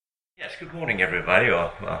Yes, good morning everybody,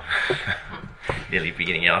 or well, nearly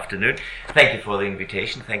beginning of afternoon. Thank you for the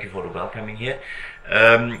invitation, thank you for the welcoming here.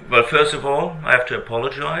 Well, first of all, I have to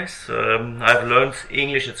apologize. I've learned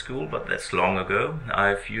English at school, but that's long ago.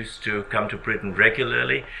 I've used to come to Britain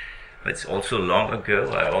regularly. It's also long ago.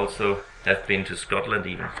 I also have been to Scotland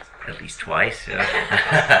even at least twice,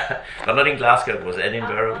 yeah. But not in Glasgow, it was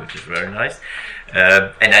Edinburgh, which is very nice.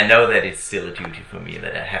 And I know that it's still a duty for me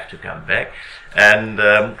that I have to come back. And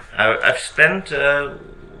I've spent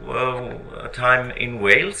time in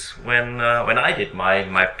Wales when I did my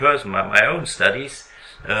own studies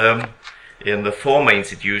in the former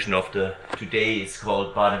institution of the today is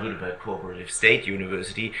called Baden-Württemberg Cooperative State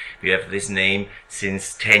University. We have this name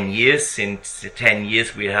since 10 years. Since 10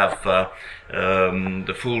 years we have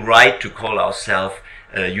the full right to call ourselves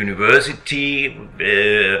a university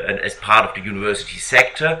as part of the university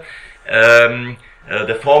sector.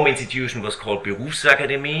 The former institution was called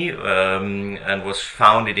Berufsakademie and was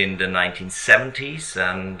founded in the 1970s,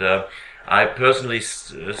 and I personally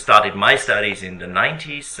started my studies in the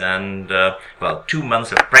 90s, and 2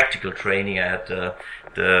 months of practical training. I had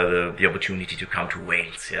the opportunity to come to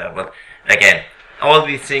Wales. Yeah, but again, all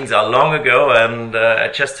these things are long ago, and I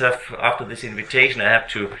just have, after this invitation, I have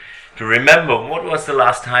to remember what was the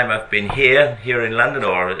last time I've been here in London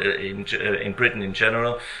or in Britain in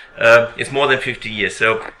general. It's more than 50 years,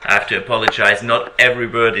 so I have to apologize. Not every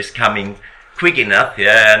word is coming quick enough,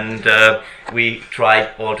 yeah, and we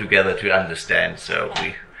try all together to understand. So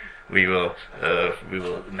we will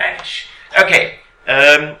manage. Okay.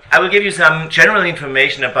 I will give you some general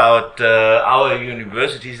information about our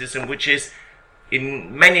university system, which is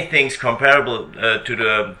in many things comparable to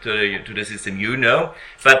the system you know,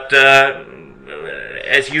 but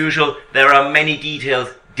as usual there are many details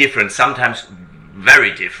different, sometimes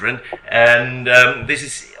very different, and this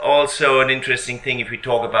is also an interesting thing if we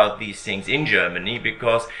talk about these things in Germany,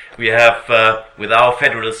 because we have with our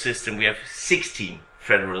federal system we have 16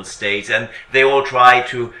 federal states, and they all try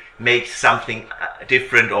to make something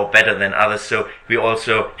different or better than others. So we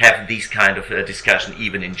also have these kind of discussion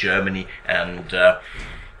even in Germany, and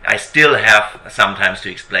I still have sometimes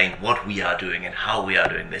to explain what we are doing and how we are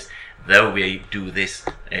doing this, though we do this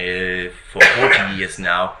for 40 years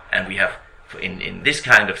now, and we have in this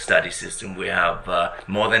kind of study system we have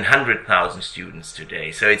more than 100,000 students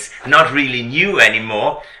today. So it's not really new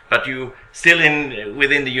anymore, but you still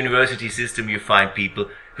within the university system you find people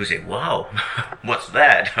who say, wow, what's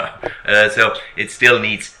that? So it still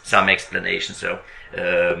needs some explanation, so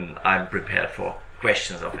I'm prepared for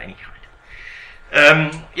questions of any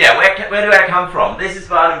kind. Where do I come from? This is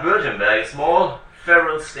Baden-Württemberg, a small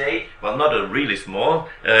federal state, well, not a really small,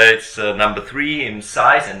 it's number 3 in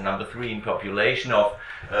size and number 3 in population of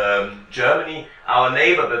Germany. Our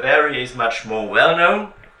neighbor Bavaria is much more well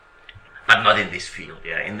known, but not in this field.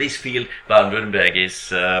 Yeah, in this field, Baden-Württemberg is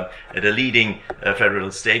the leading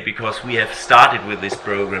federal state, because we have started with this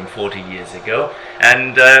program 40 years ago.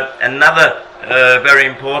 And another very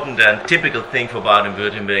important and typical thing for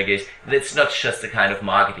Baden-Württemberg is that it's not just a kind of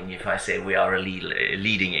marketing. If I say we are a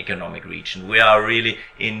leading economic region, we are really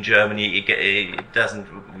in Germany. It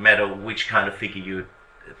doesn't matter which kind of figure you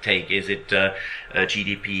take. Is it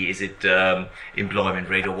GDP? Is it employment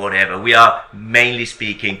rate or whatever? We are mainly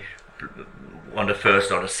speaking on the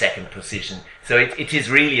first or the second position. So it is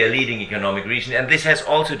really a leading economic region, and this has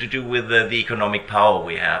also to do with the economic power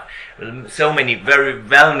we have. So many very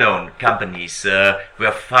well-known companies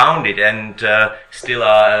were founded and still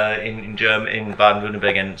are in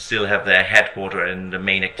Baden-Württemberg, and still have their headquarters and the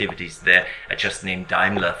main activities there. I just named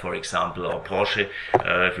Daimler, for example, or Porsche,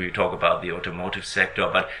 if we talk about the automotive sector,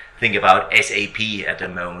 but think about SAP at the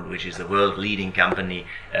moment, which is a world-leading company,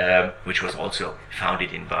 which was also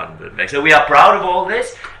founded in Baden-Württemberg. So we are proud of all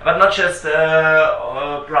this, but not just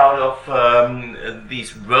proud of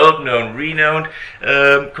these world-known, renowned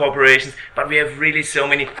corporations, but we have really so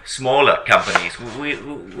many smaller companies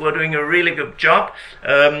who are doing a really good job.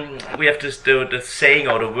 We have the saying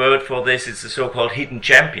or the word for this is the so-called hidden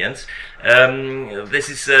champions. This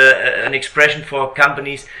is an expression for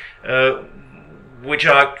companies which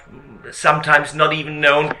are sometimes not even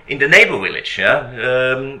known in the neighbor village,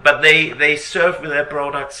 yeah? But they serve with their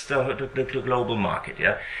products the global market,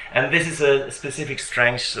 yeah? And this is a specific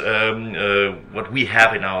strength what we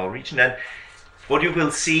have in our region, and what you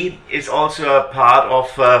will see is also a part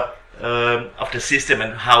of the system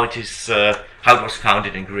and how it was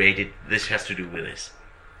founded and created. This has to do with this.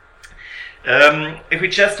 If we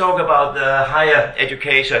just talk about the higher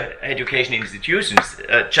education institutions,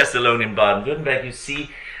 just alone in Baden-Württemberg, you see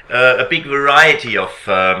a big variety of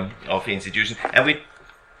institutions, and we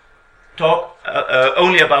talk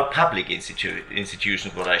only about public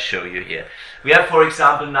institutions, what I show you here. We have, for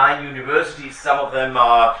example, 9 universities. Some of them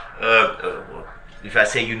are, if I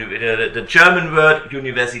say the German word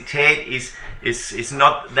Universität is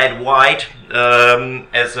not that wide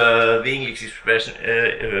as the English expression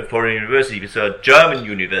for a university. So German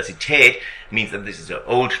Universität means that this is an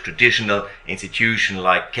old traditional institution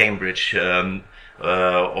like Cambridge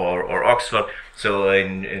or Oxford. So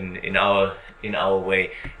in our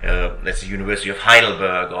way, that's the University of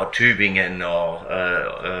Heidelberg or Tübingen or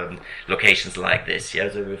locations like this. Yeah,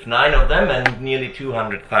 so we have 9 of them, and nearly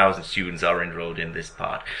 200,000 students are enrolled in this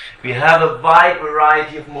part. We have a wide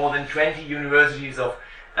variety of more than 20 universities of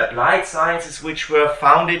applied sciences which were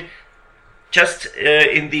founded. Just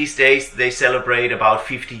in these days, they celebrate about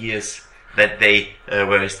 50 years that they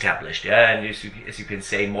were established. Yeah, and as you can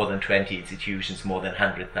say, more than 20 institutions, more than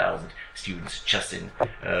 100,000 students just in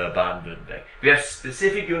Baden-Württemberg. We have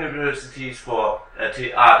specific universities for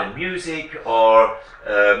art and music, or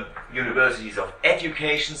universities of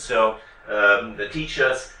education, so the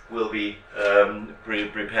teachers will be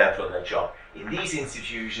prepared for their job in these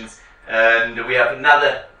institutions. And we have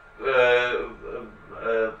another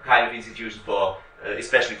kind of institution for,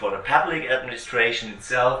 especially for the public administration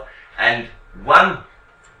itself. And one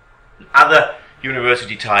other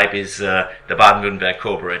university type is the Baden-Württemberg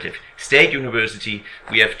Cooperative State University.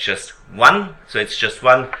 We have just one, so it's just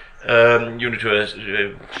one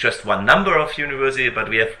just one number of university, but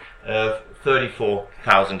we have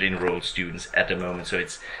 34,000 enrolled students at the moment. So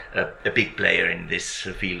it's a big player in this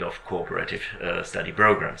field of cooperative study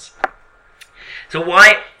programs. So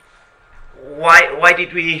why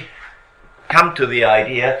did we come to the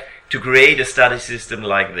idea to create a study system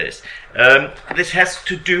like this? This has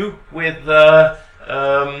to do with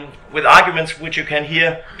arguments which you can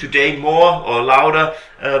hear today more or louder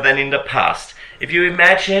than in the past. If you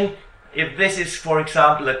imagine, if this is, for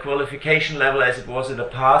example, a qualification level as it was in the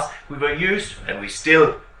past, we were used, and we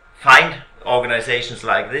still find organizations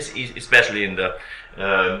like this, especially in the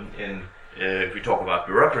if we talk about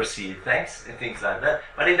bureaucracy, and things like that.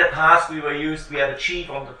 But in the past, we had a chief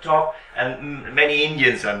on the top and many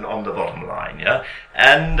Indians on the bottom line. Yeah,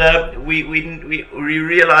 and we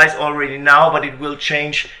realize already now, but it will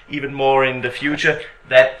change even more in the future,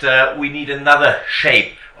 that we need another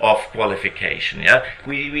shape of qualification. Yeah,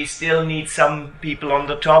 we still need some people on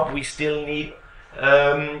the top. We still need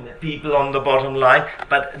people on the bottom line,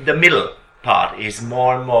 but the middle part is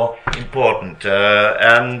more and more important,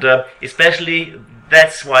 and especially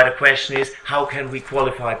that's why the question is, how can we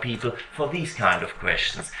qualify people for these kind of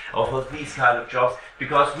questions or for these kind of jobs?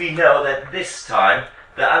 Because we know that this time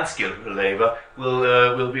the unskilled labor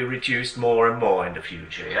will be reduced more and more in the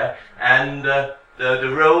future, yeah, and the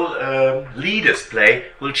role leaders play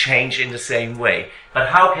will change in the same way. But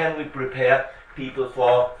how can we prepare people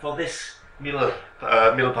for this middle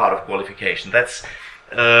part of qualification? That's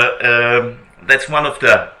one of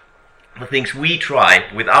the things we try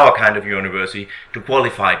with our kind of university, to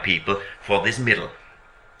qualify people for this middle.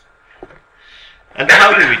 And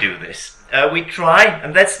how do we do this? We try,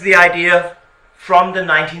 and that's the idea from the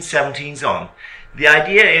 1970s on. The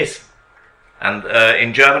idea is, and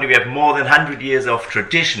in Germany we have more than 100 years of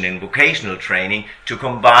tradition in vocational training, to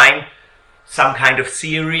combine some kind of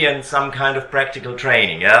theory and some kind of practical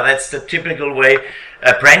training. Yeah, that's the typical way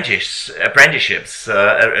apprenticeships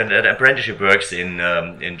and apprenticeship works in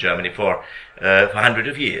Germany for 100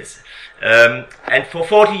 of years. And for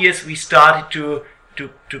 40 years we started to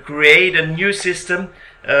create a new system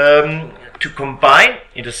to combine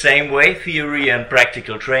in the same way theory and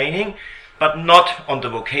practical training, but not on the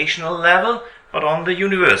vocational level, but on the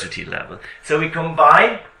university level. So we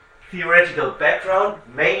combine theoretical background,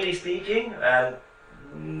 mainly speaking, and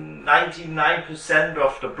 99%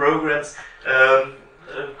 of the programs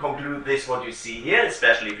conclude this, what you see here,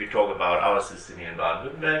 especially if you talk about our system here in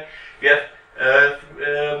Baden-Württemberg. We have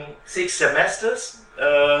 6 semesters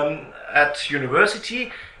at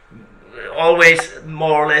university, always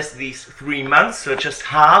more or less these 3 months, so just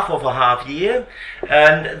half of a half year,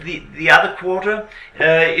 and the other quarter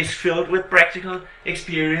is filled with practical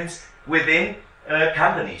experience within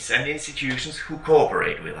companies and institutions who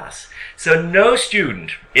cooperate with us. So no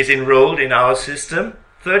student is enrolled in our system.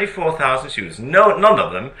 34,000 students. None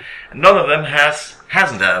of them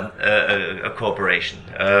hasn't a corporation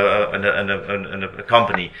and a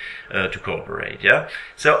company to cooperate. Yeah.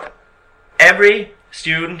 So every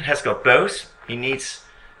student has got both. He needs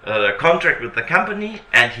a contract with the company,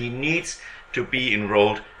 and he needs to be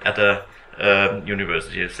enrolled at the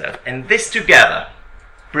university itself. And this together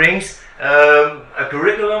brings a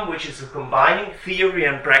curriculum which is combining theory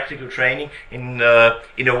and practical training in a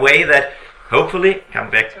way that hopefully, come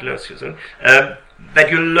back closer soon, that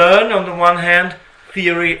you learn on the one hand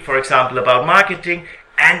theory, for example, about marketing,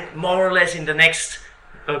 and more or less in the next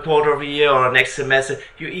quarter of a year or next semester,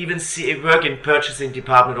 you even work in purchasing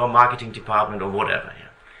department or marketing department or whatever. Yeah.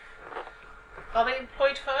 Are they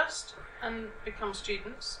employed first and become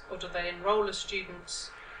students, or do they enroll as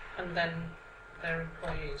students and then they're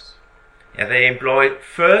employees? Yeah, they employ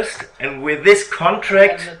first, and with this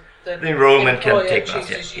contract, the enrollment can take place.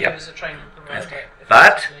 Chooses you as a training provider.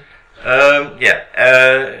 But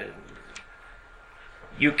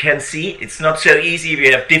you can see it's not so easy.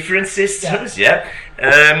 We have different systems.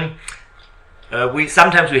 We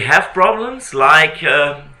sometimes have problems, like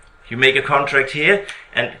you make a contract here,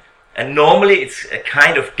 and normally it's a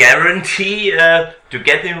kind of guarantee to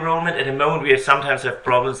get the enrollment. At the moment, we sometimes have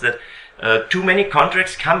problems that too many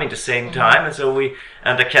contracts come in the same time, and so the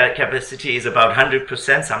capacity is about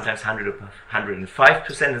 100%, sometimes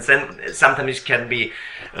 105%, and then sometimes it can be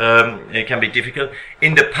difficult.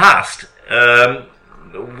 In the past,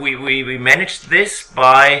 we managed this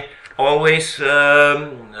by always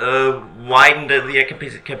widen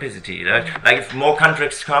the capacity. Like if more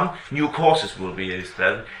contracts come, new courses will be used.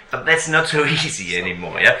 But that's not so easy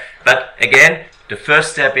anymore. Yeah. But again, the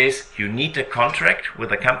first step is you need a contract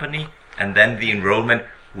with a company, and then the enrollment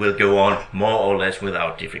will go on more or less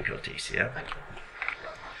without difficulties. Yeah. Thank you.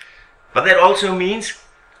 But that also means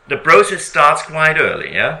the process starts quite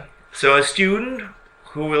early. Yeah. So a student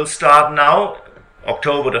who will start now,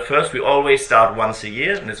 October the 1st, we always start once a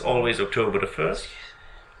year, and it's always October the 1st.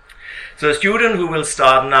 So a student who will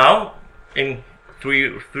start now in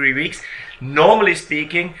three weeks, normally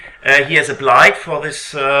speaking, he has applied for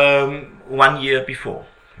this 1 year before.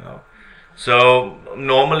 So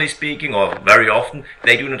normally speaking, or very often,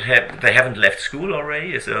 they haven't left school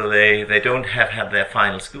already, so they don't have had their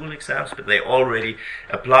final school exams, but they already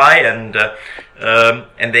apply, and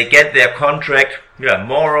they get their contract,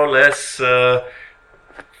 more or less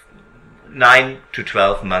 9 to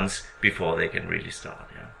 12 months before they can really start.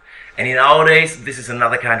 Yeah. And in our days, this is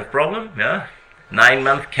another kind of problem. Yeah, 9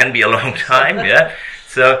 months can be a long time. Yeah,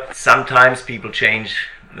 so sometimes people change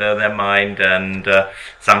their mind, and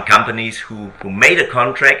some companies who made a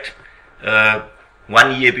contract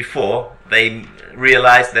 1 year before, they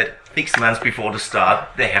realize that 6 months before the start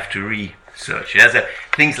they have to research. Yeah, so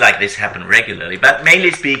things like this happen regularly, but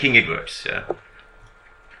mainly speaking, it works. Yeah.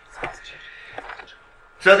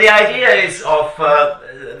 So the idea is how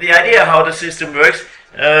the system works.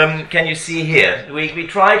 Can you see here? We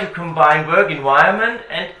try to combine work environment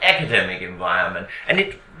and academic environment, and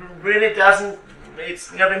it really doesn't.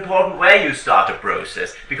 It's not important where you start the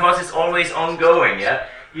process, because it's always ongoing. Yeah,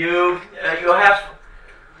 you have,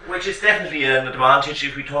 which is definitely an advantage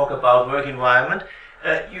if we talk about work environment.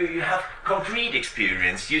 You have concrete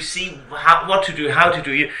experience. You see what to do, how to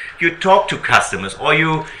do. You talk to customers, or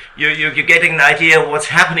you're getting an idea of what's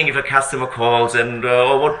happening if a customer calls, and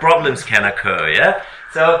or what problems can occur. Yeah.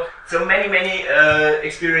 So many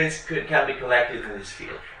experience can be collected in this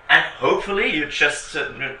field, and hopefully you just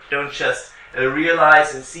don't just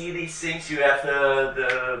realize and see these things. You have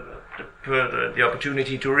the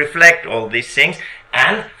opportunity to reflect all these things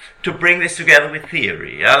and to bring this together with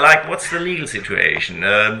theory. Like, what's the legal situation?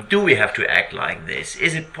 Do we have to act like this?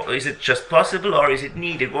 Is it just possible, or is it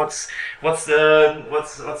needed? What's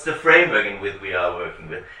the framework in which we are working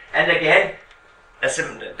with? And again,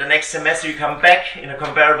 the next semester you come back in a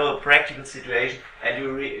comparable practical situation, and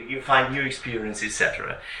you find new experience,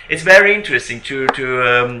 etc. It's very interesting to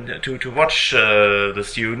watch the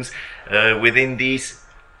students within these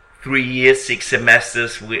 3 years, 6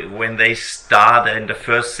 semesters. When they start in the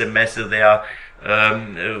first semester, they have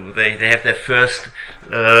their first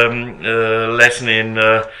lesson in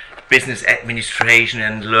business administration,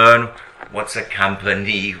 and learn what's a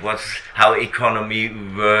company, how economy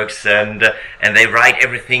works, and they write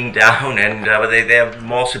everything down, and they're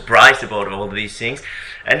more surprised about all these things.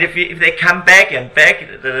 And if they come back in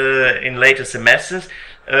later semesters,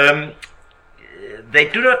 they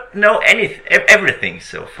do not know everything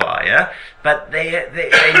so far, yeah. But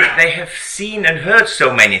they have seen and heard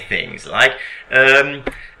so many things. Like,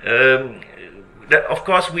 of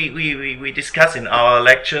course, we discuss in our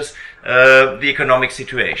lectures the economic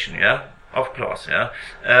situation, yeah. Of course, yeah.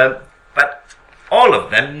 But all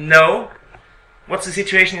of them know what's the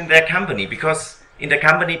situation in their company, because in the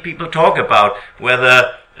company people talk about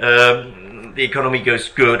whether the economy goes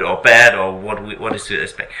good or bad, or what is to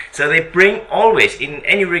expect. So they bring always, in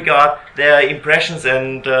any regard, their impressions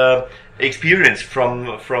and experience from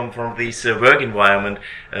this work environment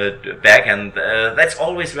back, and that's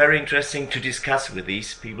always very interesting to discuss with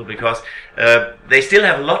these people, because they still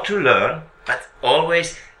have a lot to learn, but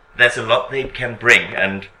always there's a lot they can bring,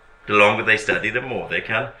 and the longer they study, the more they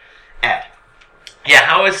can add. Yeah,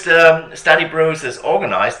 how is the study process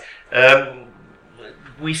organized?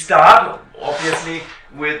 We start obviously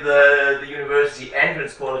with the university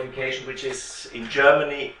entrance qualification, which is in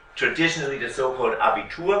Germany traditionally the so-called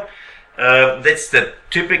Abitur. That's the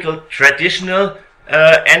typical traditional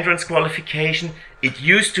entrance qualification. It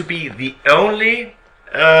used to be the only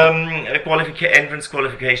entrance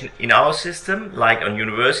qualification in our system, like on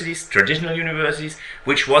universities, traditional universities,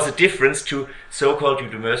 which was a difference to so-called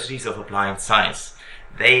universities of applied science.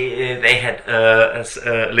 They had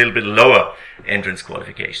a little bit lower entrance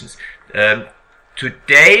qualifications.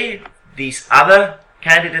 Today, these other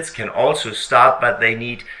candidates can also start, but they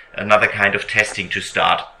need another kind of testing to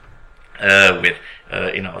start with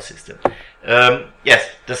in our system. Yes,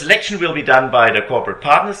 the selection will be done by the corporate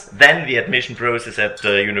partners, then the admission process at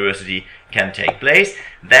the university can take place,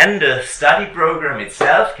 then the study program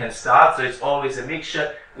itself can start, so it's always a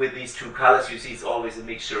mixture with these two colors. You see, it's always a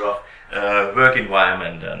mixture of work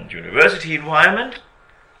environment and university environment.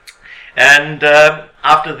 And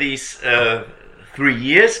after these 3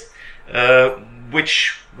 years,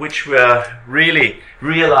 which were really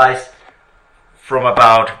realized from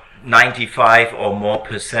about 95 or more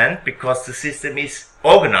 %, because the system is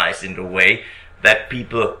organized in a way that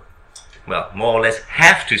people, well, more or less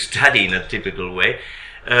have to study in a typical way.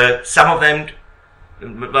 Some of them,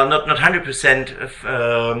 well, not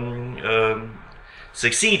 100%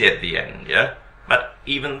 succeed at the end, yeah. But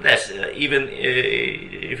even this, even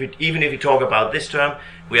if you talk about this term,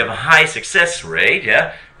 we have a high success rate,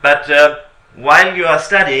 yeah. But while you are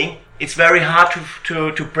studying, it's very hard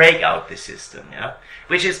to break out the system, yeah.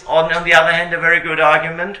 Which is, on the other hand, a very good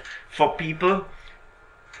argument for people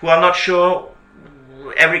who are not sure.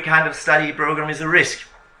 Every kind of study program is a risk.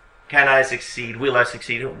 Can I succeed? Will I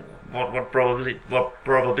succeed? What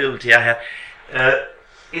probability I have?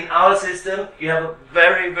 In our system, you have a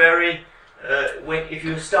very if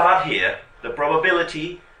you start here, the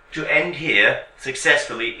probability to end here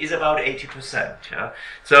successfully is about 80%. Yeah?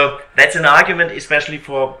 So that's an argument, especially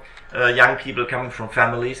for young people coming from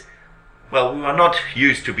families. Well, we are not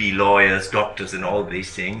used to be lawyers, doctors, and all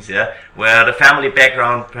these things, yeah. Where the family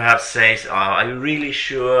background perhaps says, "Are you really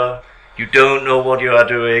sure? You don't know what you are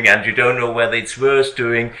doing, and you don't know whether it's worth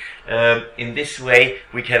doing." In this way,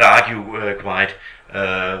 we can argue quite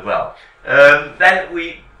well. Then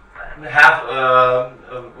we have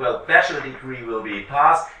well, bachelor degree will be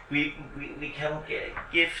passed. We can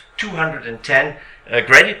give 210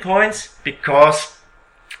 credit points, because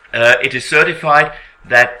it is certified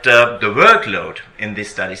that the workload in this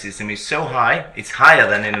study system is so high, it's higher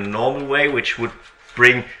than in a normal way, which would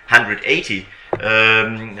bring 180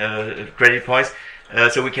 credit points.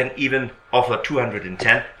 So we can even offer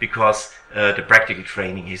 210, because the practical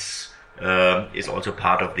training is also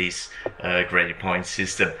part of this credit point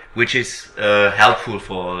system, which is helpful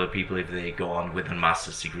for the people if they go on with a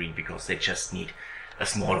master's degree, because they just need a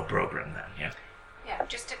smaller program then. Yeah. Yeah.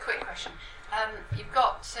 Just a quick question. You've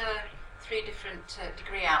got 3 different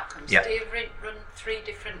degree outcomes. Yeah. Do you run 3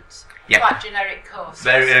 different, yeah, quite generic courses?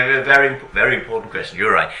 Very important question.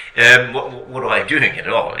 You're right. What am I doing at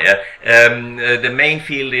all? Yeah. The main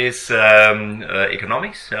field is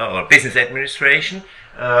economics or business administration.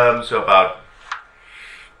 So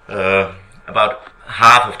about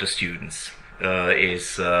half of the students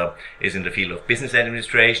is in the field of business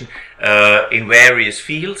administration in various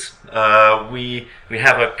fields. We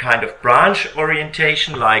have a kind of branch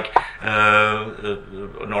orientation, like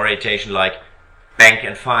an orientation like bank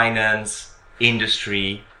and finance,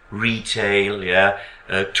 industry, retail, yeah,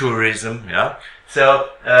 tourism, yeah.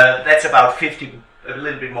 So that's about 50, a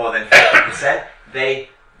little bit more than 50%. They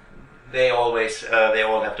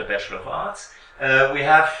all have the Bachelor of Arts. We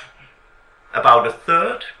have about a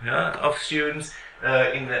third, yeah, of students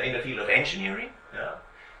in the field of engineering, yeah.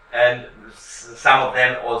 And some of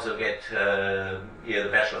them also get the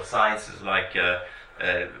Bachelor of Sciences, like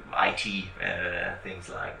IT, things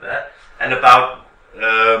like that. And about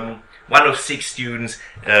 1 of 6 students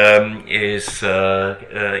is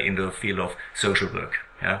in the field of social work.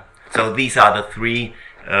 Yeah. So these are the 3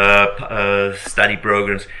 study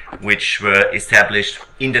programs which were established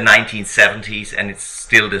in the 1970s, and it's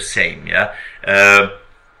still the same. Yeah,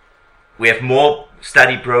 we have more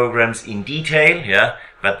study programs in detail. Yeah,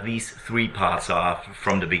 but these three parts are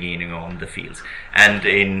from the beginning on the fields. And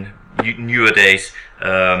in newer days,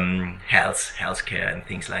 healthcare and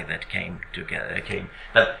things like that came together.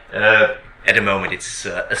 But at the moment, it's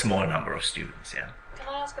a small number of students. Yeah. Can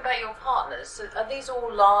I ask about your partners? So are these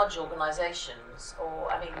all large organisations, or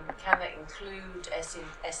can they include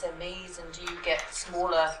SMEs? And do you get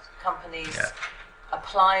smaller companies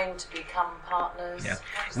applying to become partners? Yeah.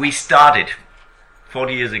 We started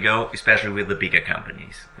 40 years ago, especially with the bigger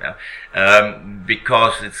companies,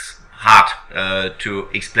 because it's hard to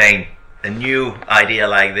explain a new idea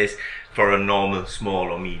like this for a normal small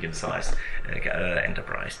or medium-sized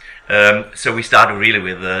enterprise. So we started really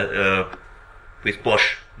with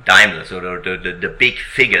Bosch, Daimler, so the big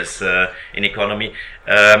figures in economy.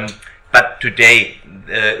 But today,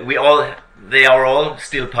 they are all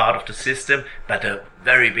still part of the system, but a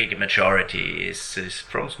very big majority is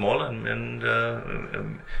from small and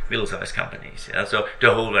middle-sized companies. Yeah? So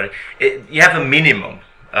the whole you have a minimum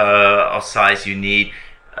of size you need.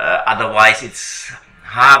 Otherwise, it's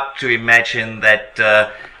hard to imagine that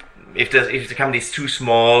if the company is too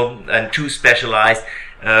small and too specialized,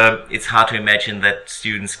 it's hard to imagine that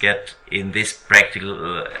students get in this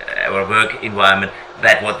practical or work environment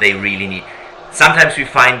that what they really need. Sometimes we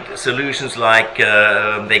find solutions like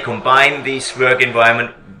they combine this work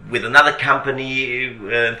environment with another company,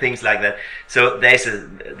 things like that. So there's a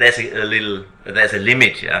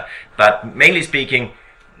limit, yeah. But mainly speaking,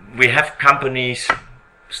 we have companies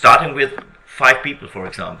starting with 5 people, for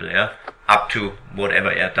example, yeah, up to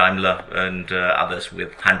whatever, yeah, Daimler and others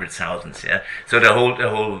with hundreds, thousands, yeah. So the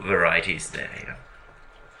whole variety is there, yeah.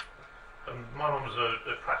 My one was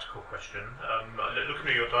a practical question.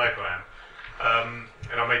 Looking at your diagram,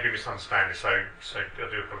 and I may be misunderstanding, so I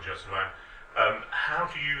do apologise for that. How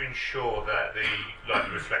do you ensure that the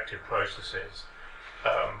reflective processes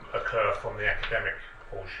occur from the academic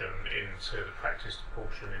portion into the practice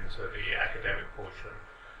portion into the academic portion,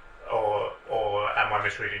 or am I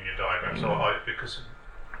misreading your diagram? So because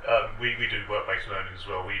we do work-based learning as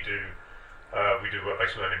well. We do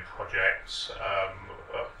work-based learning projects.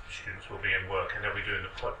 Students will be in work and they'll be doing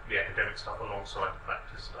the academic stuff alongside the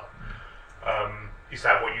practice stuff. Is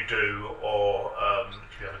that what you do, or do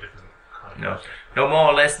you have a different kind of process? No, more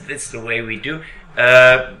or less that's the way we do.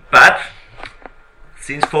 But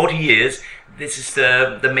since 40 years, this is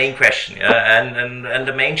the main question, and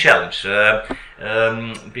the main challenge,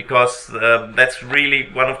 because that's really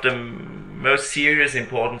one of the most serious,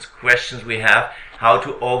 important questions we have: how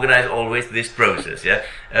to organize always this process,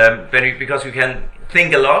 because you can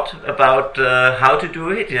think a lot about how to do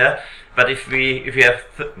it, But if we have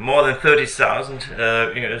more than 30,000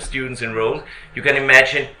 students enrolled, you can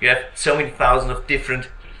imagine you have so many thousands of different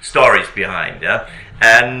stories behind,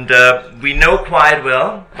 And we know quite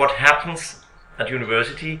well what happens at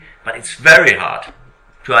university, but it's very hard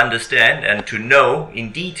to understand and to know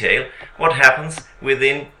in detail what happens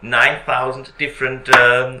within 9,000 different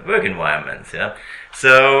work environments.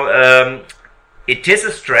 So it is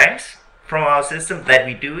a strength from our system that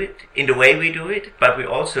we do it in the way we do it, but we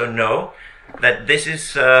also know that this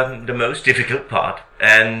is the most difficult part,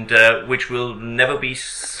 and which will never be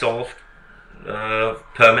solved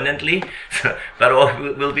permanently, but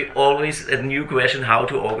will be always a new question: how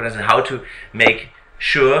to organize and how to make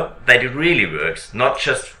sure that it really works, not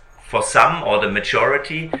just for some or the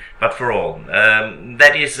majority, but for all.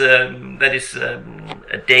 That is a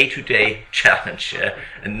day-to-day challenge,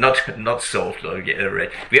 and not solved. We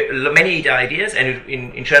have many ideas, and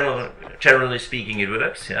in generally speaking, it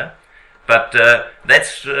works. But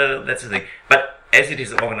that's the thing. But as it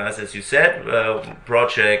is organized, as you said,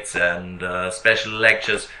 projects and special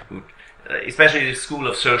lectures, especially the School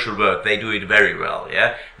of Social Work, they do it very well.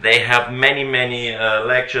 They have many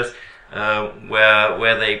lectures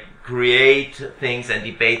where they create things and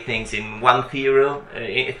debate things in one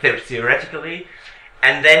theoretically,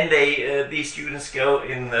 and then these students go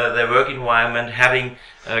in their work environment having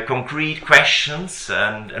concrete questions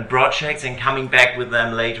and projects, and coming back with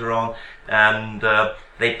them later on, and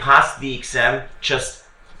they pass the exam just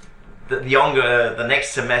the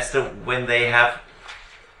next semester when they have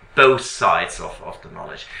both sides of the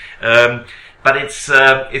knowledge. But it's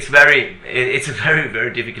a very,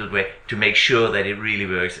 very difficult way to make sure that it really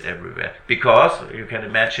works everywhere, because you can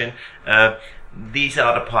imagine these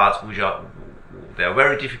are the parts which are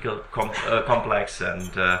very difficult, complex,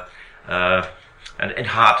 and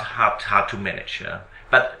hard to manage.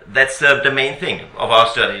 But that's the main thing of our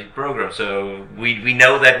study program. So we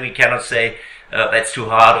know that we cannot say that's too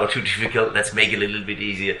hard or too difficult. Let's make it a little bit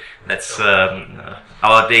easier. That's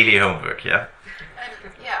our daily homework. Yeah,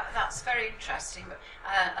 that's very interesting. But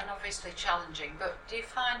and obviously challenging, but do you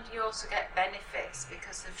find you also get benefits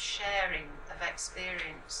because of sharing of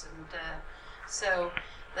experience, and so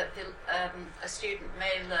that a student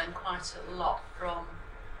may learn quite a lot from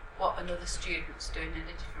what another student's doing in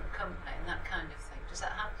a different company and that kind of thing? Does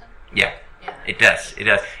that happen? Yeah. It does.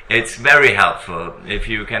 It's very helpful. If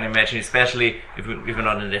you can imagine, especially if you're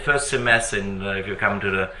not in the first semester, and if you come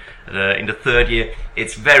to in the third year,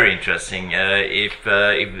 it's very interesting.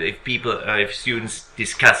 If people, if students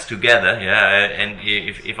discuss together, and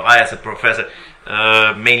if I as a professor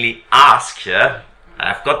mainly ask,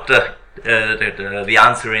 I've got the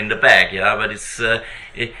answer in the bag, but it's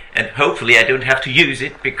and hopefully I don't have to use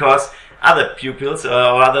it because other pupils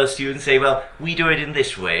or other students say, well, we do it in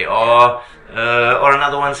this way, or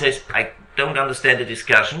another one says, I don't understand the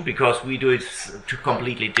discussion because we do it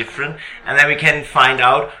completely different, and then we can find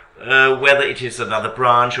out whether it is another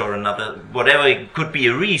branch or another, whatever, it could be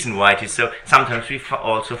a reason why it is so. Sometimes we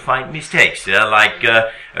also find mistakes, like,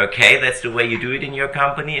 okay, that's the way you do it in your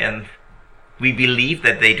company, and we believe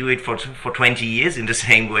that they do it for 20 years in the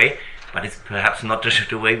same way, but it's perhaps not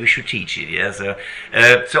the way we should teach it.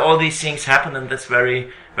 So all these things happen, and that's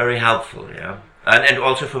very, very helpful. And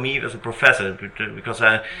also for me as a professor, because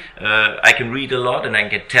I can read a lot and I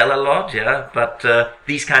can tell a lot. But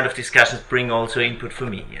these kind of discussions bring also input for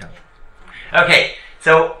me. Okay,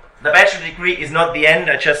 so the bachelor degree is not the end.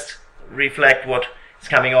 I just reflect what is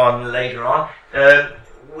coming on later on.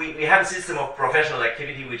 We have a system of professional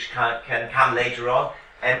activity which can come later on.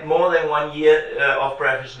 And more than 1 year of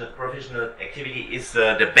professional activity is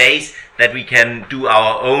the base that we can do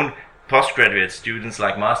our own postgraduate students,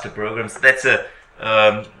 like master programs. That's a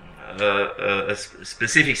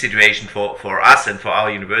specific situation for us and for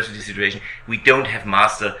our university situation. We don't have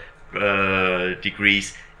master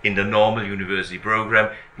degrees in the normal university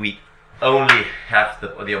program. We only have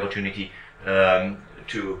the opportunity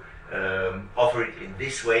to offer it in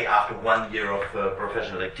this way after 1 year of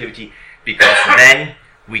professional activity, because then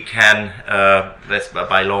we can,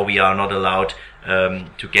 by law, we are not allowed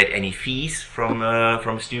to get any fees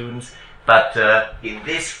from students. But in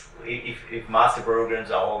this, if master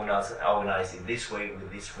programs are organized in this way,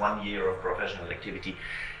 with this 1 year of professional activity,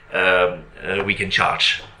 we can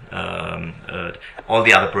charge. All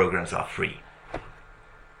the other programs are free.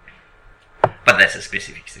 But that's a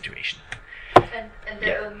specific situation. And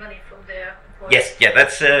they earn money from their employees? Yes,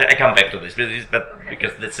 that's. I come back to this, but okay,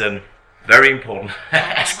 because that's a very important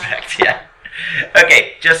aspect.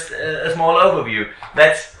 Okay, just a small overview.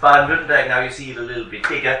 That's Baden-Württemberg. Now you see it a little bit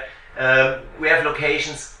bigger. We have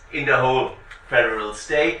locations in the whole federal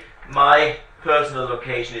state. My personal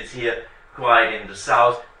location is here, quite in the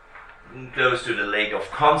south, close to the Lake of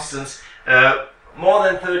Constance. More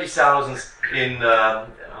than 30,000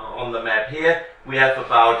 on the map here. We have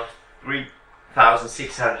about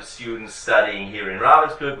 3,600 students studying here in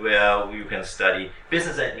Ravensburg, where you can study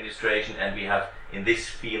business administration, and we have, in this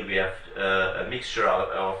field, we have a mixture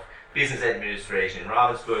of business administration in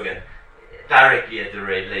Ravensburg, and directly at the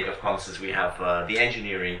Lake of Constance we have the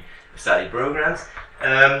engineering study programs,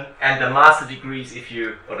 and the master degrees,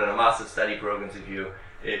 or the master study programs, if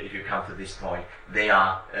you come to this point, they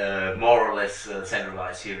are more or less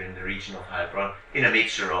centralized here in the region of Heilbronn, in a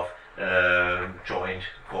mixture of joint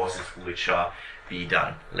courses which are be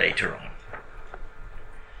done later on.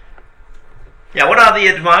 What are the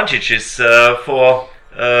advantages for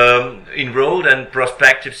enrolled and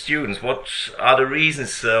prospective students? What are the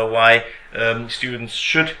reasons why students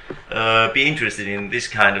should be interested in this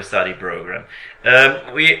kind of study program?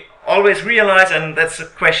 We always realize, and that's a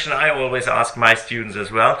question I always ask my students as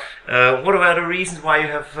well, what are the reasons why you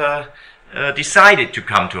have decided to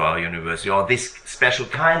come to our university, or this special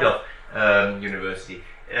kind of university?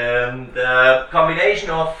 The combination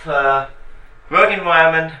of work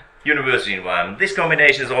environment, university environment. This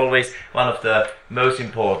combination is always one of the most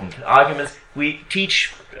important arguments. We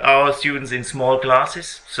teach our students in small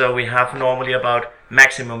classes, so we have normally about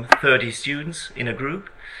maximum 30 students in a group,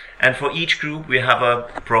 and for each group we have a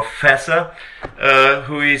professor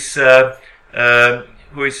whose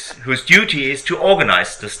duty is to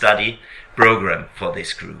organize the study program for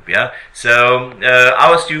this group. So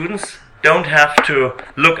our students don't have to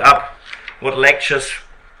look up what lectures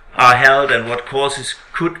are held and what courses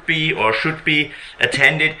could be or should be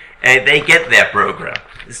attended. They get their program.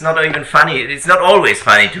 It's not even funny. It's not always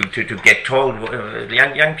funny to get told.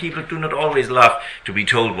 Young people do not always love to be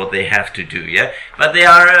told what they have to do. But they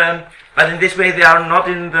are. But in this way, they are not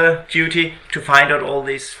in the duty to find out all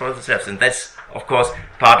this for themselves. And that's, of course,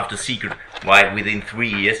 part of the secret why within 3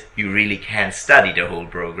 years you really can study the whole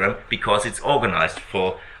program, because it's organized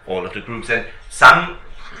for all of the groups. And some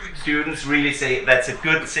students really say that's a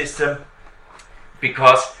good system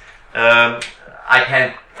because I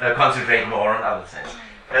can concentrate more on other things.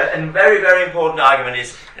 And very, very important argument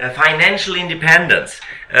is financial independence.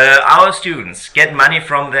 Our students get money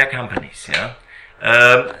from their companies. Yeah?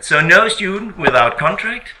 So no student without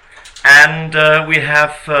contract, and we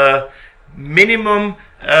have minimum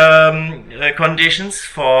conditions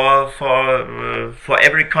for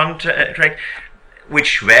every contract,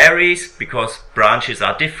 which varies because branches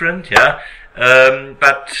are different. Yeah,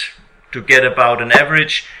 but to get about an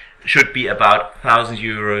average should be about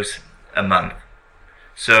 €1,000 a month.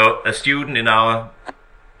 So a student in our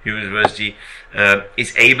university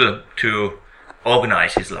is able to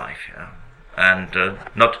organize his life, yeah? And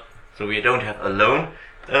not so we don't have a loan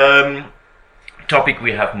topic.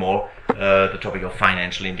 We have more the topic of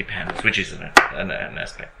financial independence, which is an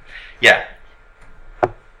aspect. Yeah, I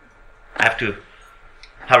have to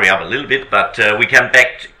hurry up a little bit, but we can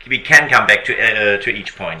come back to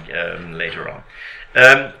each point later on.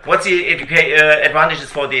 What's the advantages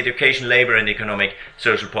for the education, labor, and economic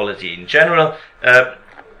social policy in general?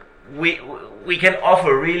 We can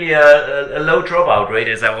offer really a low dropout rate,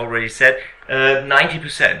 as I already said.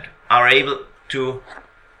 90% are able to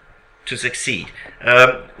succeed,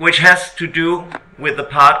 which has to do with the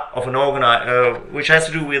part of an which has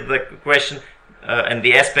to do with the question and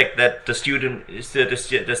the aspect that the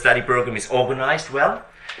study program is organized well.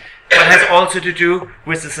 But has also to do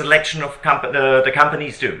with the selection of the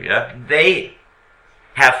companies do. Yeah, they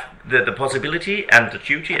have the possibility and the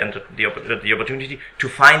duty and the opportunity to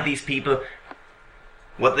find these people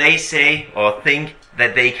what they say or think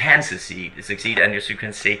that they can succeed. And as you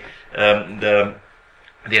can see,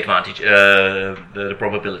 the advantage, the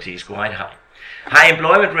probability is quite high. High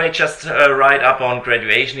employment rate just right up on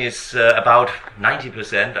graduation is about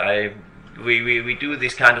 90%. We do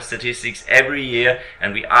this kind of statistics every year,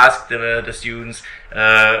 and we ask the students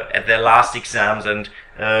at their last exams, and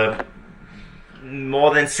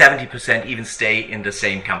more than 70% even stay in the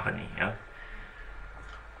same company. Yeah.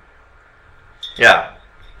 Yeah.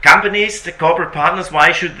 Companies, the corporate partners,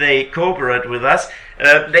 why should they cooperate with us?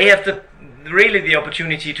 They have really the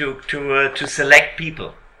opportunity to select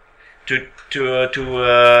people, to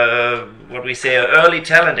what we say early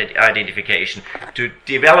talent identification, to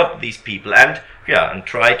develop these people and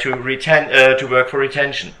try to work for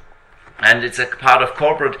retention. And it's a part of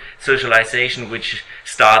corporate socialization which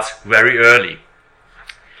starts very early.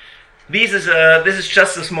 This is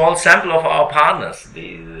just a small sample of our partners.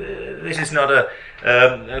 This is not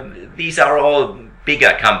these are all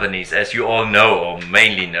bigger companies, as you all know or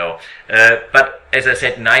mainly know. But as I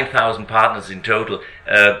said, 9,000 partners in total.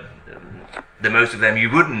 The most of them you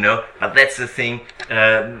wouldn't know, but that's the thing.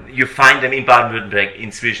 You find them in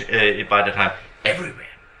Baden-Württemberg, by the time, everywhere.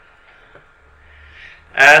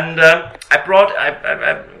 And I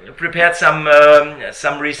prepared some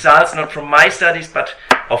results, not from my studies, but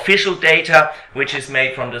official data, which is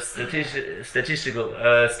made from the statistical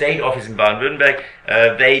state office in Baden-Württemberg.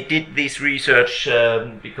 They did this research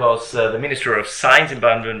because the Minister of Science in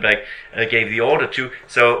Baden-Württemberg gave the order to.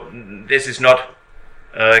 So this is not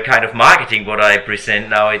kind of marketing what I present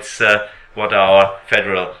now. It's what our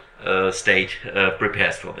federal state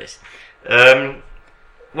prepares for this.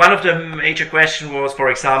 One of the major questions was, for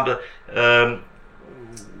example,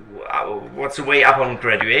 what's the way up on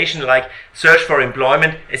graduation? Like search for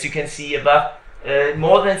employment, as you can see above,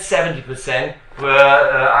 more than 70%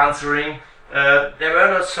 were answering they were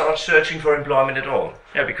not searching for employment at all.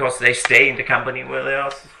 Yeah, because they stay in the company where they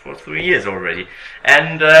are for 3 years already.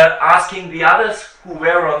 And asking the others who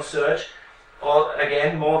were on search,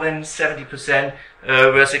 again, more than 70%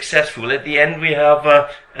 were successful. At the end, we have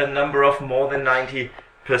a number of more than 90%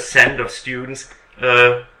 of students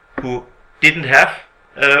who didn't have,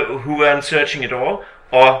 who weren't searching at all,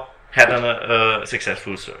 or had a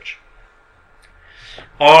successful search.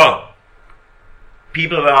 Or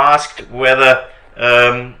people were asked whether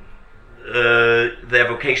their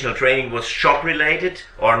vocational training was job related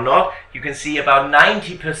or not. You can see about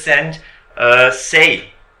 90%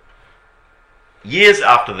 say years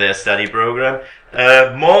after their study program,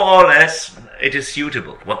 more or less it is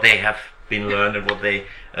suitable, what they have been learned and what they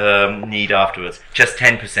need afterwards. Just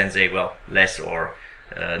 10% say, well, less or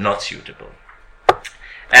not suitable.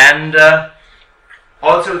 And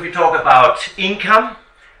also if we talk about income,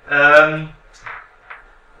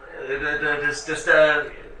 this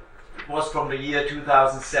was from the year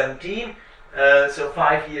 2017, so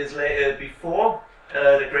 5 years later, before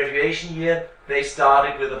the graduation year. They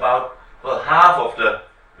started with about, well, half of the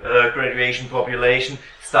graduation population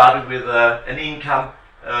started with an income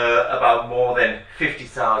about more than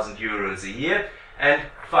 50,000 euros a year, and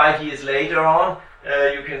 5 years later on,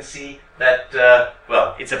 you can see that,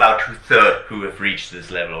 well, it's about 2/3 who have reached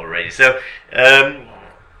this level already. So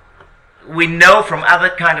we know from other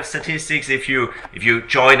kind of statistics, if you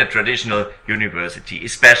join a traditional university,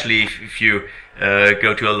 especially if you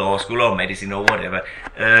go to a law school or medicine or whatever,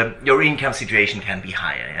 your income situation can be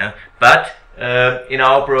higher. Yeah? But in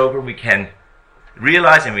our program, we can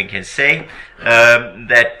realize and we can say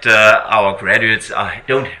that our graduates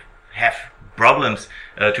don't have problems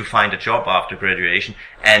to find a job after graduation,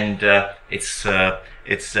 and and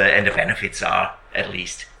the benefits are at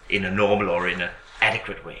least in a normal or in an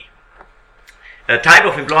adequate way. Type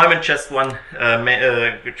of employment, just one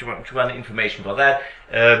information for that.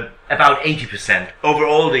 About 80% over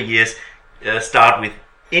all the years start with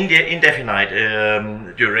indefinite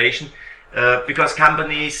duration, because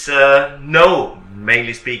companies know,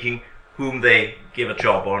 mainly speaking, whom they give a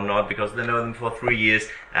job or not, because they know them for 3 years,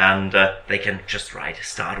 and they can just write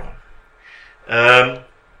start on.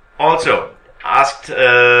 Also asked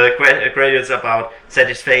graduates about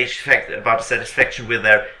satisfaction with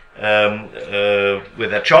their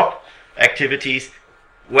job activities,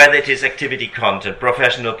 whether it is activity content,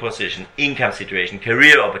 professional position, income situation,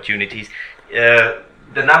 career opportunities. The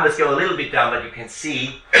numbers go a little bit down, but you can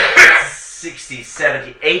see 60,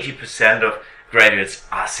 70, 80% of graduates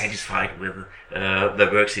are satisfied with the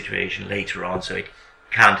work situation later on, so it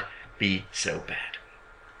can't be so bad.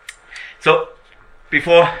 So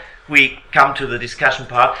before we come to the discussion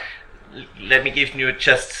part, let me give you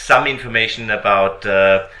just some information about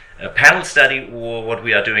a panel study, or what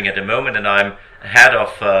we are doing at the moment, and I'm head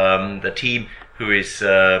of the team who is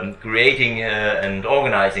creating and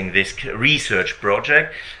organizing this research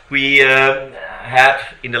project. We had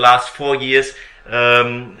in the last 4 years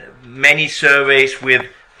many surveys with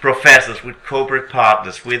professors, with corporate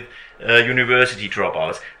partners, with university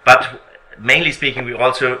dropouts, but mainly speaking, we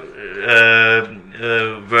also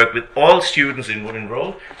work with all students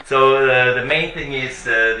enrolled. So the main thing is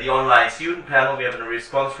the online student panel. We have a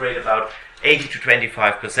response rate about 80 to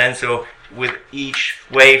 25%. So with each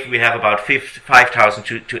wave, we have about 5,000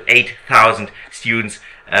 to 8,000 students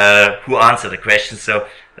who answer the questions. So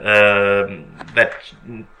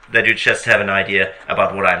that you just have an idea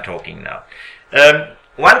about what I'm talking now.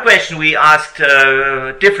 One question we asked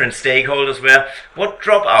different stakeholders were, what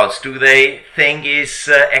dropouts do they think is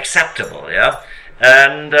acceptable? Yeah,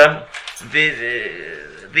 and the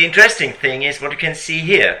interesting thing is what you can see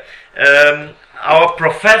here. Our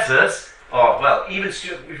professors, or well, even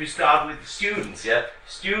if we start with students, yeah,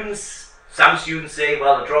 some students say,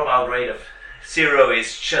 well, the dropout rate of 0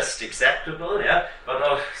 is just acceptable, yeah,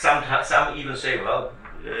 but some even say, well,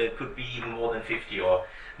 it could be even more than 50 or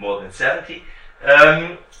more than 70.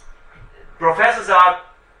 Professors are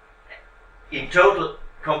in total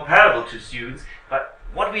comparable to students, but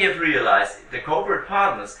what we have realized, the corporate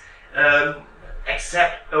partners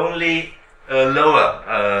accept only lower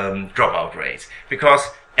dropout rates,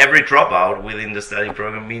 because every dropout within the study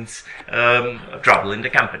program means trouble in the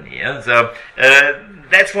company. Yeah? So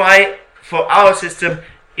that's why for our system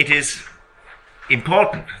it is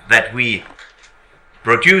important that we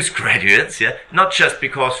produce graduates, yeah, not just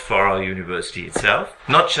because for our university itself,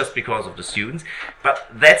 not just because of the students, but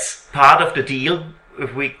that's part of the deal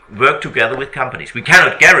if we work together with companies. We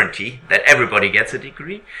cannot guarantee that everybody gets a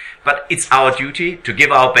degree, but it's our duty to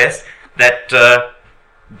give our best that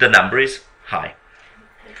the number is high.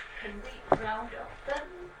 Can we round up then?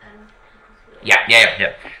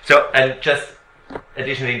 Yeah. So, and just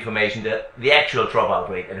additional information, the actual dropout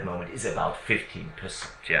rate at the moment is about 15%.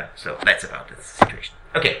 Yeah, so that's about the situation.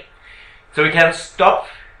 Okay, so we can stop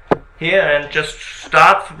here and just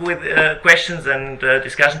start with questions and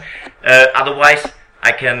discussion. Otherwise,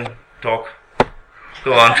 I can go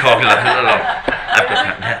on talking a little long.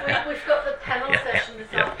 We've got the panel session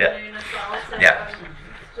this afternoon as well, so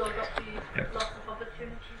still got lots of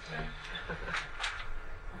opportunities there.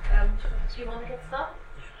 Do you want to get started?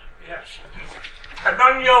 Yes.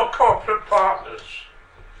 Among your corporate partners,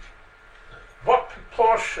 what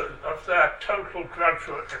proportion of their total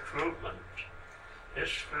graduate recruitment is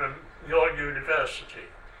from your university?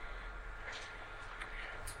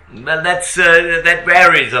 Well, that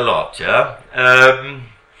varies a lot. Yeah,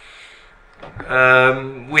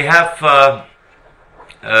 we have,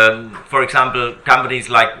 for example, companies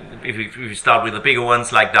like, if we start with the bigger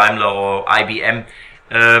ones like Daimler or IBM,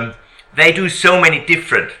 they do so many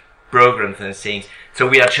different programs and things. So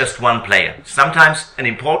we are just one player. Sometimes an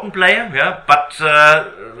important player, yeah. But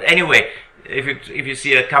anyway, if you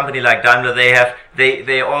see a company like Daimler,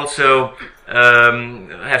 they also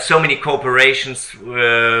have so many cooperations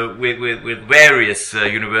with various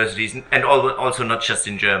universities, and also not just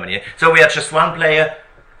in Germany. So we are just one player,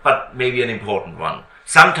 but maybe an important one.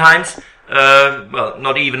 Sometimes, well,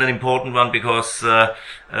 not even an important one, because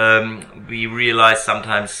we realize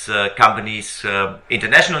sometimes companies,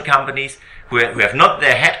 international companies, who have not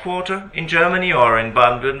their headquarter in Germany or in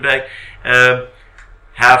Baden-Württemberg,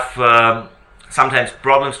 have sometimes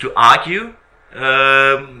problems to argue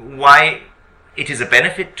why it is a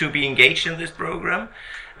benefit to be engaged in this program.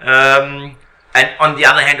 And on the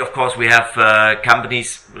other hand, of course, we have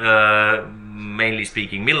companies, mainly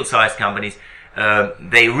speaking middle-sized companies,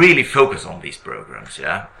 they really focus on these programs,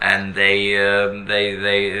 yeah, and they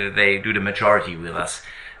do the majority with us.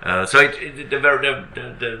 So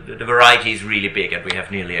the variety is really big, and we have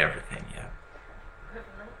nearly everything, yeah. We have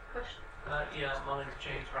another question. Yeah, my name is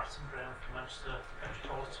James Rattenbrown from Manchester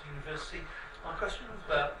Metropolitan University. My question was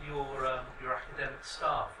about your academic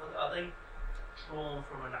staff. Are they drawn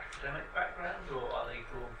from an academic background, or are they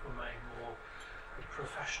drawn from a more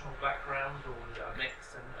professional background, or is it a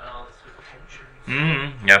mix, and are there sort of tensions?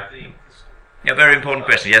 Yeah, very important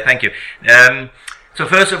question. Yeah, thank you. So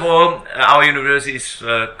first of all, our university is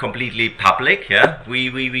completely public. Yeah,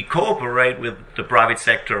 we cooperate with the private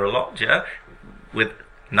sector a lot. Yeah, with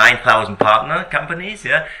 9,000 partner companies.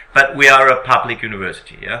 Yeah, but we are a public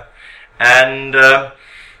university. Yeah, and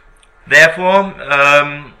therefore,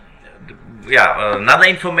 another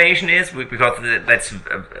information is, because that's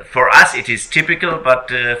for us it is typical, but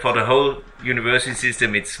for the whole university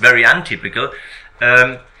system it's very untypical.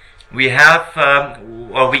 We have,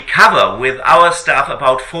 or we cover with our staff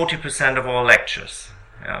about 40% of all lectures.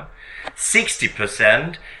 Yeah?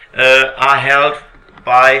 60% are held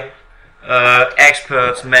by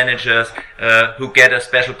experts, managers who get a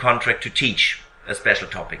special contract to teach a special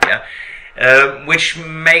topic. Yeah? Which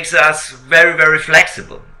makes us very, very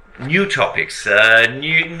flexible. New topics,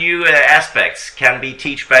 new aspects can be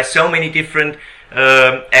taught by so many different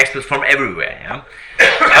experts from everywhere. Yeah?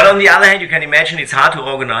 But on the other hand, you can imagine it's hard to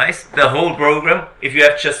organize the whole program if you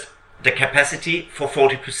have just the capacity for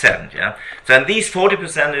 40%. Yeah. So, and these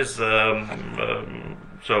 40% is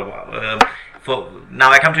for now.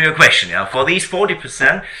 I come to your question. Yeah. For these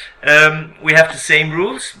 40%, we have the same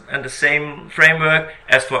rules and the same framework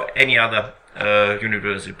as for any other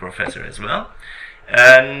university professor as well.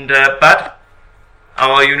 And but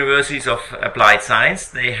our universities of applied science,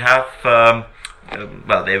 they have.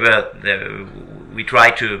 We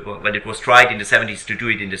tried to, when it was tried in the 70s, to do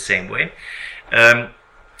it in the same way.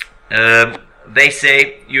 They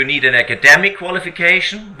say you need an academic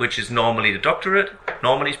qualification, which is normally the doctorate,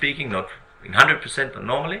 normally speaking, not in 100%, but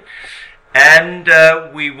normally. And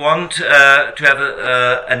we want to have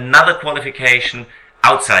another qualification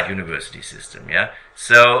outside university system. Yeah.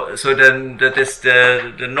 So then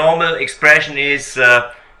the normal expression is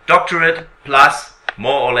doctorate plus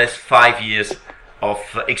more or less 5 years of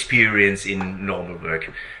experience in normal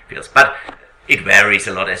work fields. But it varies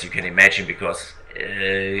a lot, as you can imagine, because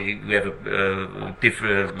we have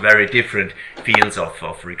very different fields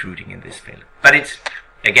of recruiting in this field. But it's,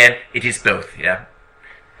 again, it is both, yeah.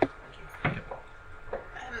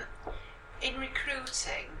 In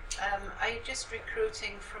recruiting, are you just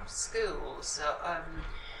recruiting from schools,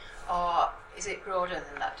 or is it broader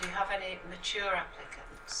than that? Do you have any mature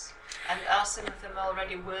applicants? And are some of them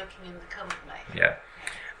already working in the company? Yeah.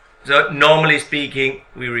 So normally speaking,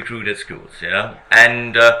 we recruit at schools, yeah.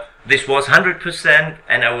 And this was 100%,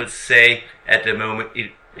 and I would say at the moment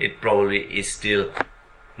it probably is still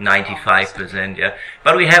 95%, yeah.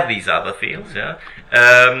 But we have these other fields, yeah.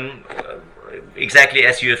 Exactly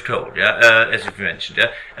as you have told, yeah, as you've mentioned,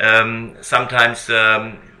 yeah. Sometimes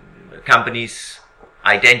companies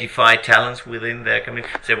identify talents within their company,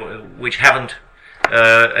 which haven't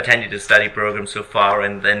attended a study program so far,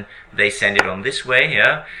 and then they send it on this way,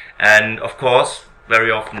 yeah. And of course,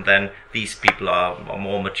 very often then these people are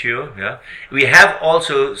more mature, yeah. We have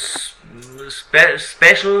also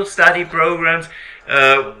special study programs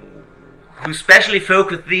who specially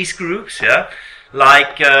focus these groups, yeah,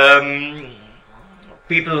 like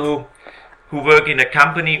people who work in a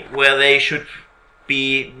company where they should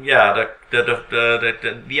be, yeah,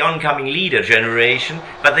 the oncoming leader generation,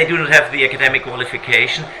 but they do not have the academic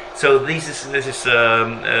qualification. So these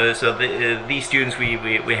students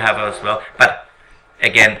we have as well. But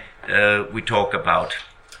again, we talk about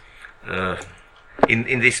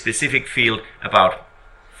in this specific field about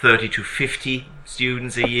 30 to 50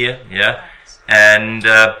 students a year, yeah, and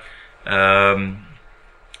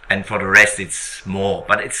for the rest it's more.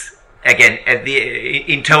 But it's again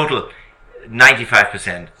in total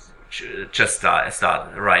 95% just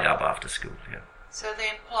start right up after school. Yeah. So the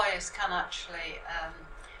employers can actually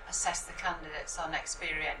assess the candidates on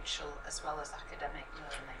experiential as well as academic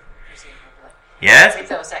learning, presumably. Yes. With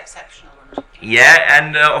those exceptional ones. Yeah,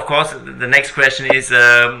 and of course the next question is,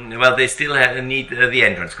 well, they still need the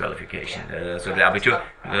entrance qualification. So the Abitur.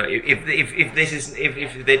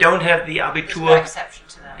 If they don't have the Abitur, there's no exception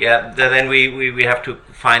to that. Yeah, then we have to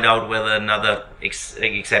find out whether another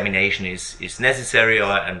examination is necessary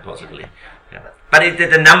and possibly. Yeah. But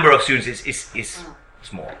the number of students is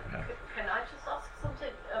small. Yeah. Can I just ask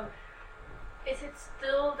something? Is it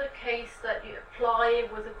still the case that you apply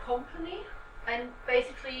with a company and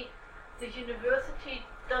basically the university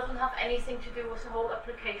doesn't have anything to do with the whole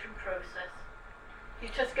application process? You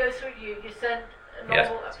just go through, you send a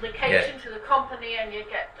normal application to the company and you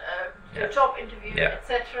get a job interview,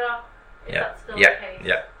 etc. Is that still the case?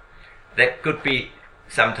 Yeah. There could be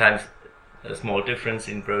sometimes a small difference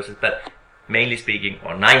in process, but mainly speaking,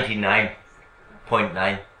 or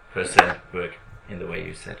 99.9% work in the way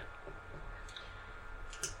you said.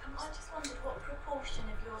 I just wondered what proportion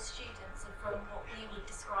of your students are from what we would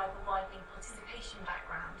describe a widening participation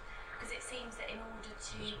background, because it seems that in order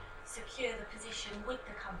to secure the position with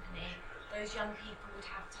the company, those young people would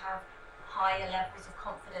have to have higher levels of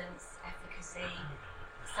confidence, efficacy,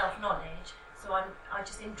 self-knowledge. So I'm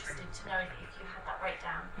just interested to know if you had that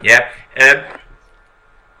breakdown. Yeah.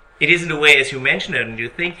 It isn't the way as you mentioned it, and you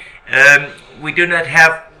think we do not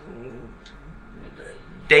have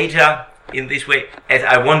data in this way as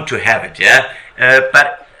I want to have it. Yeah.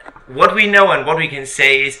 But what we know and what we can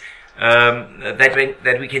say is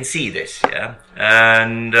that we can see this. Yeah.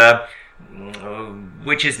 And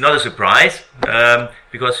which is not a surprise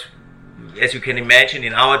because, as you can imagine,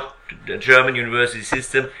 in our German university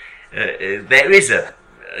system, there is a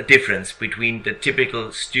difference between the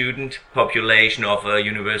typical student population of a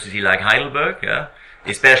university like Heidelberg,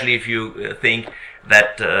 especially if you think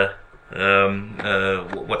that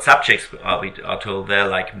what subjects are told there,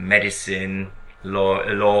 like medicine,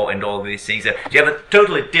 law, and all these things. You have a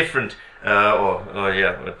totally different,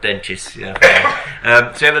 or dentists. Yeah.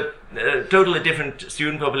 So you have a totally different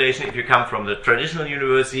student population if you come from the traditional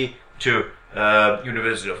university to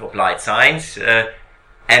University of Applied Science.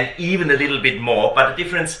 And even a little bit more, but the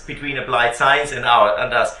difference between applied science and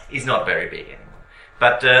us is not very big anymore.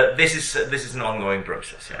 But this is an ongoing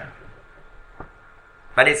process, yeah.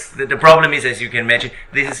 But it's the problem is, as you can imagine,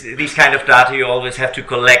 these kind of data you always have to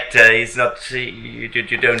collect. It's not you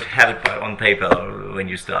don't have it on paper when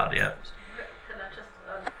you start, yeah. Can I just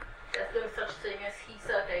there's no such thing as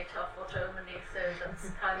HEI data for Germany, so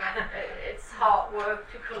that's kind of it's hard work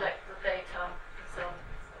to collect the data. So.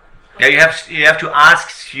 Yeah, you have to ask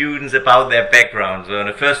students about their background. So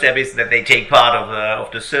the first step is that they take part of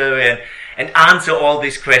the survey and answer all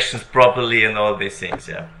these questions properly and all these things.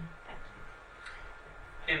 Yeah.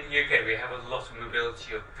 In the UK, we have a lot of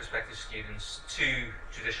mobility of prospective students to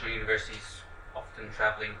traditional universities, often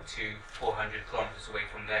travelling to 400 kilometres away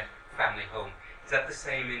from their family home. Is that the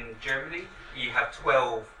same in Germany? You have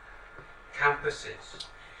 12 campuses.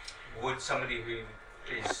 Would somebody who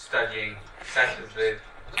is studying south of the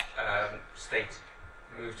state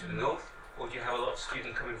move to the north, or do you have a lot of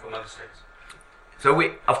students coming from other states? So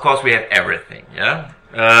of course we have everything, yeah,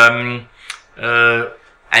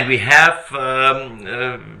 and we have,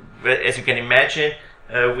 as you can imagine,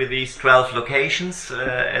 with these 12 locations,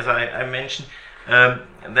 as I mentioned,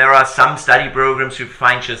 there are some study programs you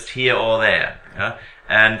find just here or there. Yeah?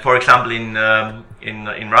 And for example, in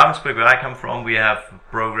Ravensburg, where I come from, we have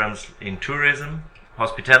programs in tourism,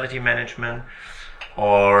 hospitality management,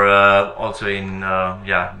 or also in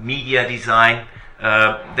media design.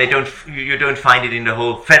 You don't find it in the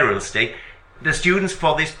whole federal state. The students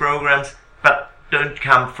for these programs, but don't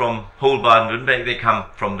come from whole Baden-Württemberg. They come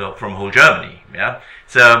from whole Germany. Yeah.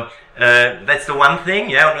 So that's the one thing.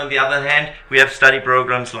 Yeah. And on the other hand, we have study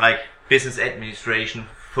programs like business administration,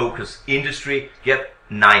 focus industry. You have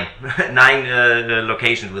nine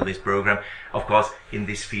locations with this program. Of course, in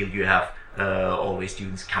this field you have always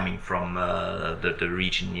students coming from the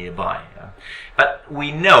region nearby. Yeah. But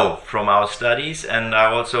we know from our studies, and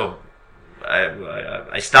I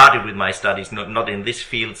started with my studies not in this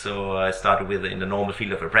field, so I started in the normal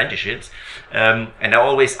field of apprenticeships, and I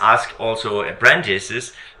always ask also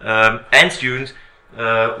apprentices and students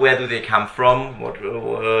where do they come from,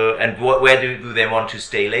 where do they want to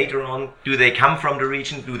stay later on? Do they come from the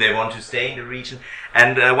region? Do they want to stay in the region?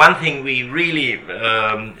 And one thing we really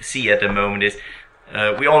see at the moment is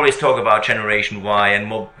we always talk about Generation Y and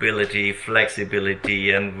mobility,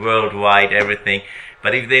 flexibility, and worldwide everything.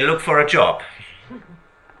 But if they look for a job,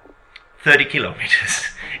 30 kilometers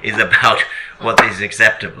is about what is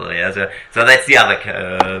acceptable. Yeah, so that's the other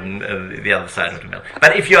side of the medal.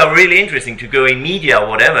 But if you are really interested to go in media or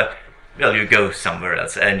whatever, well, you go somewhere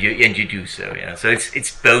else, and you do so. Yeah, so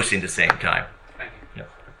it's both in the same time. Thank you. Yeah.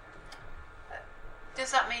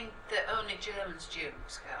 Does that mean that only German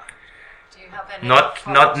students go? Do you have any?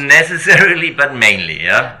 Not necessarily, but mainly.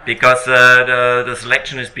 Yeah, because the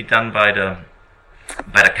selection is be done by the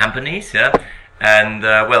companies. Yeah, and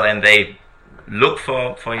and they look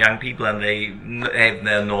for young people, and they have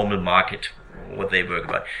their normal market, what they work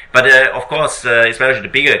about. But of course, especially the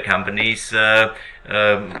bigger companies, a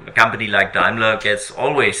company like Daimler gets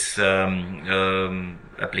always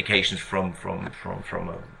applications from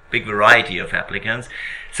a big variety of applicants.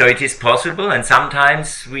 So it is possible, and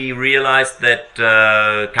sometimes we realize that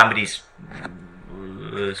companies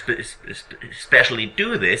especially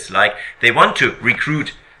do this, like they want to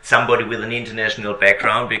recruit somebody with an international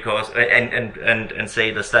background because and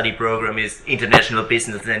say the study program is international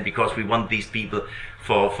business, and because we want these people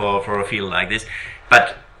for a field like this.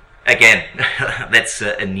 But again, that's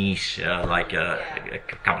a niche, like a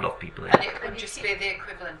couple of people. And it would just be the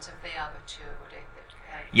equivalent of the Abitur, would it?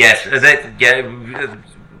 Yes,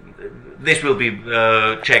 this will be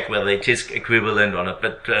checked whether it is equivalent or not.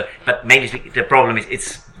 But mainly the problem is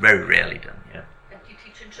it's very rarely done. Yeah. And you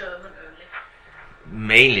teach in German only?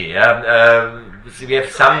 Mainly, so we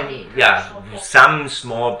have some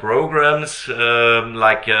small programs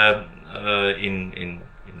like in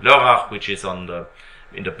Lörrach, which is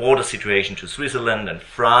in the border situation to Switzerland and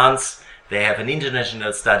France. They have an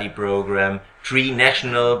international study program, 3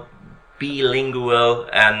 national, bilingual,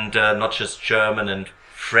 and not just German and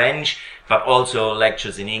French, but also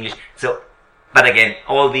lectures in English. So, but again,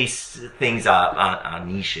 all these things are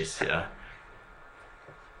niches, yeah.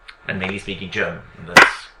 And mainly speaking German, and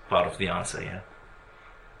that's part of the answer, yeah.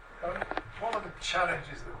 One of the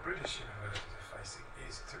challenges that British universities are facing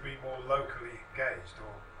is to be more locally engaged,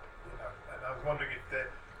 and I was wondering if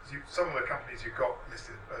some of the companies you've got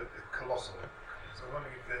listed are colossal. So I'm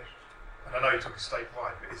wondering if and I know you're talking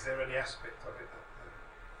statewide, but is there any aspect of it that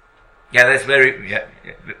yeah, that's very we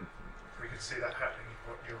can see that happening?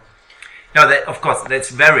 No, of course, that's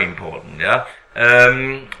very important, yeah,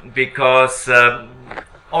 because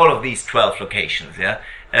all of these 12 locations, yeah,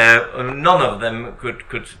 none of them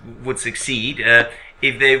would succeed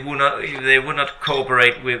if they would not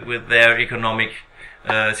cooperate with their economic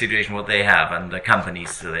situation, what they have, and the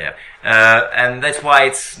companies there, and that's why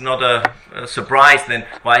it's not a surprise then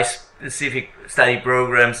why specific study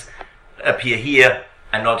programs appear here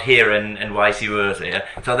and not here, and vice versa. Yeah?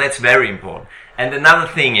 So that's very important. And another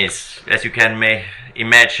thing is, as you can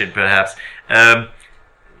imagine, perhaps,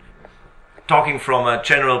 talking from a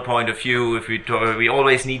general point of view, if we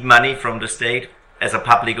always need money from the state as a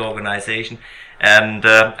public organization, and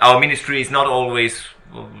our ministry is not always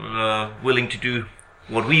willing to do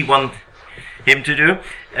what we want him to do.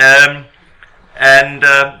 And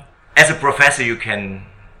as a professor, you can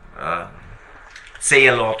say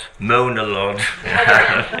a lot, moan a lot.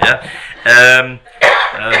 Yeah.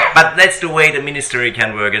 But that's the way the ministry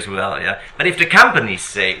can work as well. Yeah. But if the companies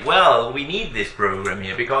say, well, we need this program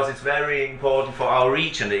here because it's very important for our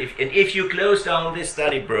region, and if you close down this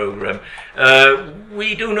study program,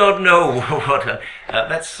 we do not know what.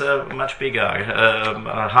 That's a much bigger,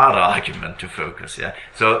 a harder argument to focus. Yeah.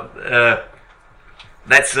 So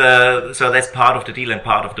that's part of the deal and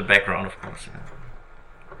part of the background, of course. Yeah.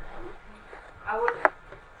 I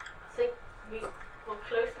think we will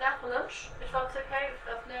close now for lunch, if that's okay.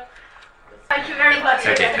 Thank you very much.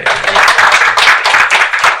 Okay.